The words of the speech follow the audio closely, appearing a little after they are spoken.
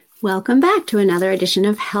Welcome back to another edition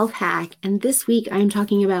of Health Hack. And this week I'm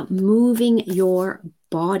talking about moving your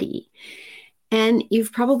body. And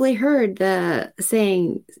you've probably heard the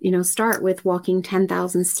saying, start with walking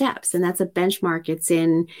 10,000 steps. And that's a benchmark. It's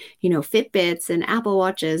in, Fitbits and Apple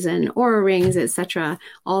Watches and Oura Rings, etc.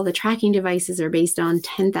 All the tracking devices are based on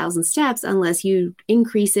 10,000 steps unless you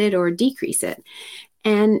increase it or decrease it.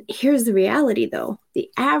 And here's the reality, though. The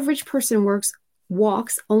average person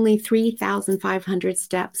walks only 3,500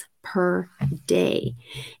 steps per day.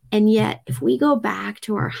 And yet, if we go back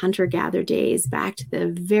to our hunter-gatherer days, back to the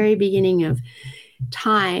very beginning of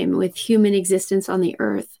time with human existence on the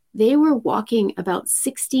earth, they were walking about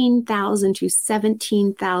 16,000 to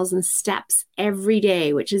 17,000 steps every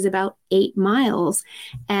day, which is about 8 miles,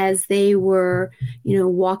 as they were,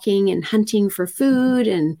 walking and hunting for food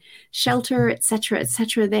and shelter, etc.,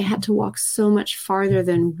 etc. They had to walk so much farther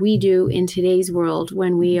than we do in today's world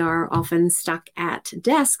when we are often stuck at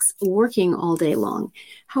desks working all day long.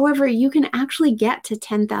 However, you can actually get to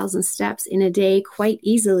 10,000 steps in a day quite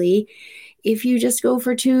easily if you just go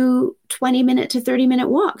for 2 20-minute to 30-minute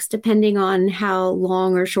walks, depending on how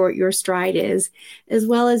long or short your stride is, as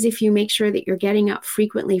well as if you make sure that you're getting up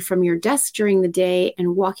frequently from your desk during the day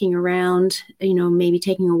and walking around, maybe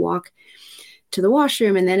taking a walk to the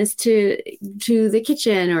washroom and then it's to the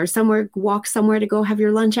kitchen or walk somewhere to go have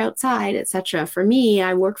your lunch outside, etc. For me,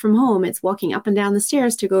 I work from home. It's walking up and down the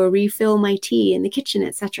stairs to go refill my tea in the kitchen,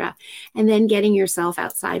 etc. And then getting yourself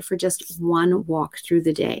outside for just one walk through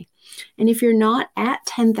the day. And if you're not at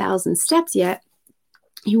 10,000 steps yet,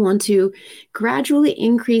 you want to gradually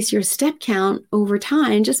increase your step count over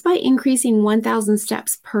time just by increasing 1,000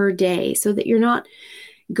 steps per day so that you're not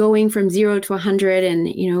going from 0 to 100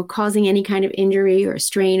 and, causing any kind of injury or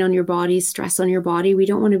strain on your body, stress on your body. We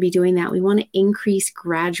don't want to be doing that. We want to increase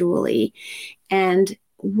gradually. And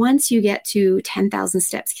once you get to 10,000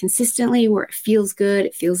 steps consistently where it feels good,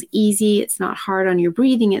 it feels easy, it's not hard on your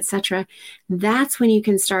breathing, etc., that's when you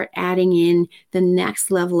can start adding in the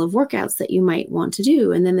next level of workouts that you might want to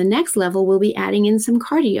do. And then the next level will be adding in some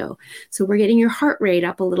cardio. So we're getting your heart rate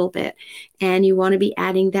up a little bit, and you want to be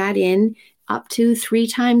adding that in up to 3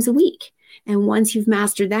 times a week. And once you've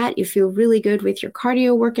mastered that, you feel really good with your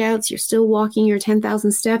cardio workouts, you're still walking your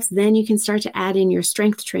 10,000 steps, then you can start to add in your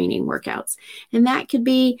strength training workouts. And that could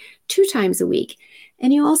be 2 times a week.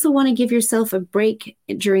 And you also want to give yourself a break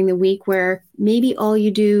during the week where maybe all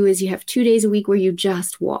you do is you have 2 days a week where you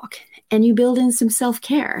just walk and you build in some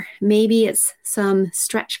self-care. Maybe it's some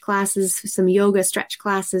stretch classes, some yoga stretch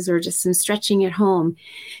classes, or just some stretching at home.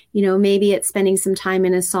 Maybe it's spending some time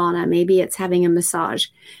in a sauna. Maybe it's having a massage.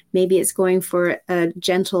 Maybe it's going for a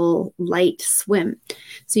gentle, light swim.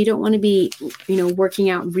 So you don't want to be, working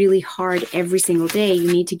out really hard every single day.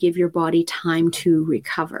 You need to give your body time to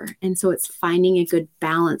recover. And so it's finding a good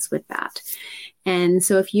balance with that. And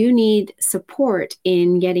so if you need support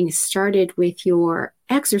in getting started with your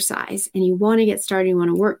exercise and you want to get started, you want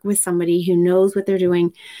to work with somebody who knows what they're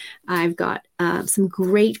doing, I've got some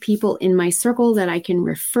great people in my circle that I can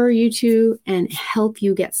refer you to and help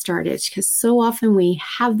you get started, because so often we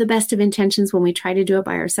have the best of intentions when we try to do it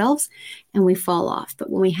by ourselves and we fall off. But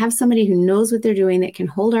when we have somebody who knows what they're doing, that can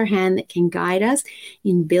hold our hand, that can guide us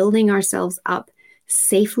in building ourselves up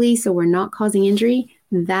safely so we're not causing injury,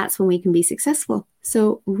 that's when we can be successful.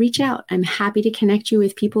 So reach out. I'm happy to connect you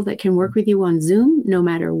with people that can work with you on Zoom, no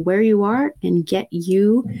matter where you are, and get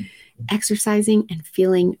you exercising and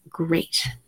feeling great.